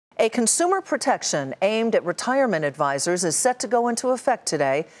A consumer protection aimed at retirement advisors is set to go into effect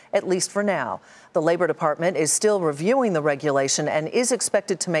today, at least for now. The Labor Department is still reviewing the regulation and is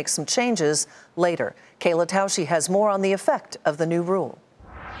expected to make some changes later. Kayla Tausche has more on the effect of the new rule.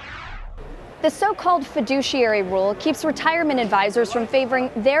 The so-called fiduciary rule keeps retirement advisors from favoring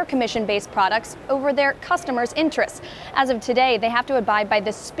their commission-based products over their customers' interests. As of today, they have to abide by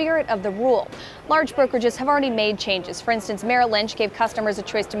the spirit of the rule. Large brokerages have already made changes. For instance, Merrill Lynch gave customers a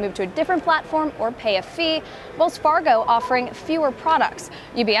choice to move to a different platform or pay a fee. Wells Fargo offering fewer products.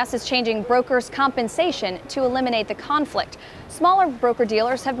 UBS is changing brokers' compensation to eliminate the conflict. Smaller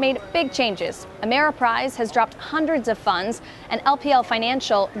broker-dealers have made big changes. Ameriprise has dropped hundreds of funds, and LPL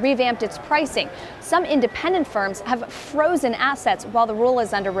Financial revamped its pricing. Some independent firms have frozen assets while the rule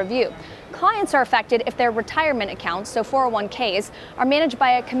is under review. Clients are affected if their retirement accounts, so 401ks, are managed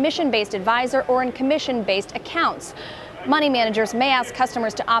by a commission-based advisor or in commission-based accounts. Money managers may ask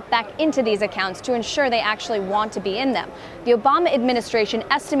customers to opt back into these accounts to ensure they actually want to be in them. The Obama administration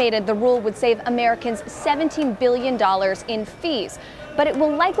estimated the rule would save Americans $17 billion in fees, but it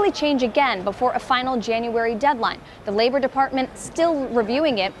will likely change again before a final January deadline. The Labor Department still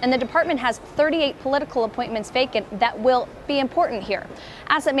reviewing it, and the department has 38 political appointments vacant that will be important here.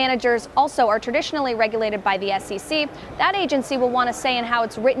 Asset managers also are traditionally regulated by the SEC. That agency will want a say in how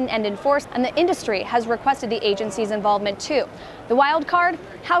it's written and enforced, and the industry has requested the agency's involvement too. The wild card,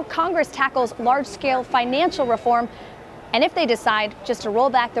 how Congress tackles large-scale financial reform, and if they decide just to roll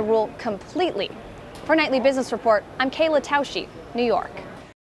back the rule completely. For Nightly Business Report, I'm Kayla Tausche, New York.